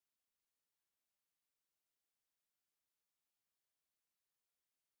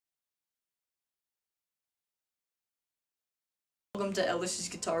welcome to Ellis's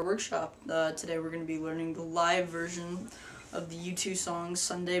Guitar Workshop. Today we're going to be learning the live version of the U2 song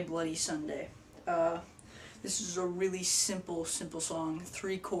Sunday Bloody Sunday. This is a really simple song,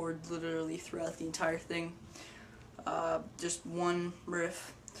 3 chords literally throughout the entire thing, just one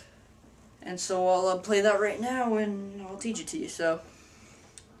riff. And so I'll play that right now and I'll teach it to you. So.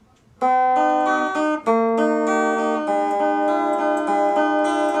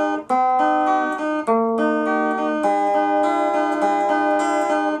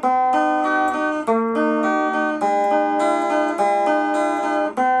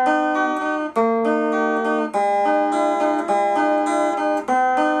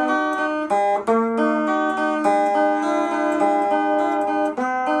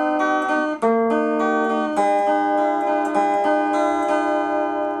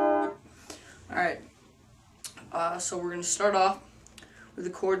 Alright, so we're going to start off with a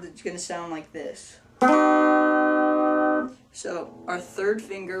chord that's going to sound like this. So our third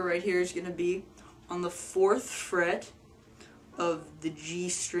finger right here is going to be on the 4th fret of the G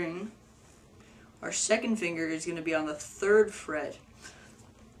string. Our second finger is going to be on the 3rd fret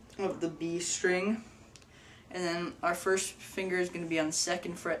of the B string. And then our first finger is going to be on the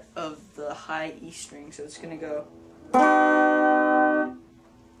 2nd fret of the high E string. So it's going to go.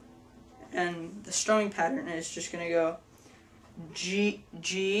 And the strumming pattern is just going to go G,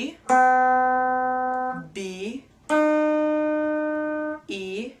 G, B,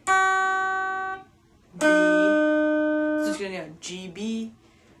 E, B. So it's going to go G, B,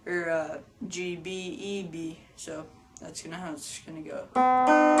 or G, B, E, B. So that's how it's going to go.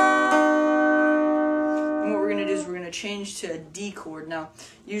 And what we're going to do is we're going to change to a D chord. Now,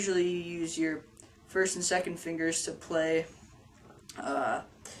 usually you use your first and second fingers to play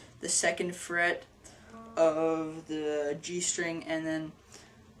the 2nd fret of the G string, and then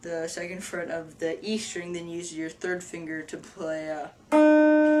the 2nd fret of the E string, then use your 3rd finger to play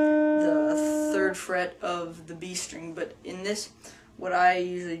the 3rd fret of the B string. But in this, what I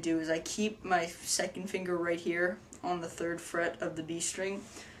usually do is I keep my 2nd finger right here on the 3rd fret of the B string,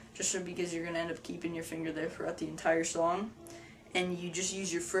 just so because you're going to end up keeping your finger there throughout the entire song, and you just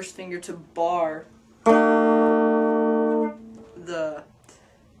use your first finger to bar the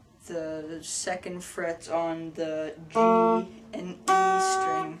 2nd frets on the G and E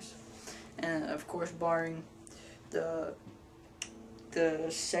strings, and of course barring the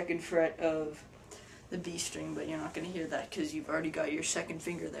 2nd fret of the B string, but you're not going to hear that because you've already got your 2nd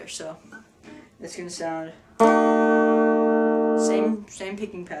finger there. So it's going to sound same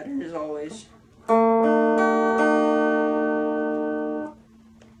picking pattern as always.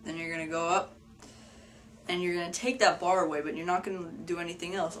 Then you're going to go up and you're going to take that bar away, but you're not going to do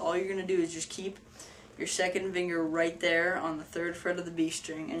anything else. All you're going to do is just keep your 2nd finger right there on the 3rd fret of the B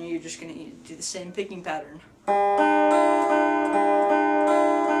string, and you're just going to do the same picking pattern.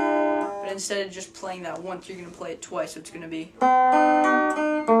 But instead of just playing that once, you're going to play it twice, so it's going to be.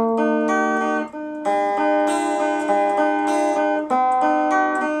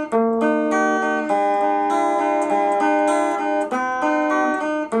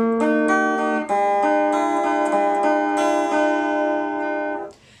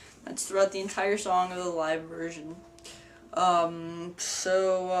 That's throughout the entire song of the live version.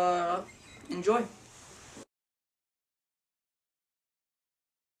 Enjoy.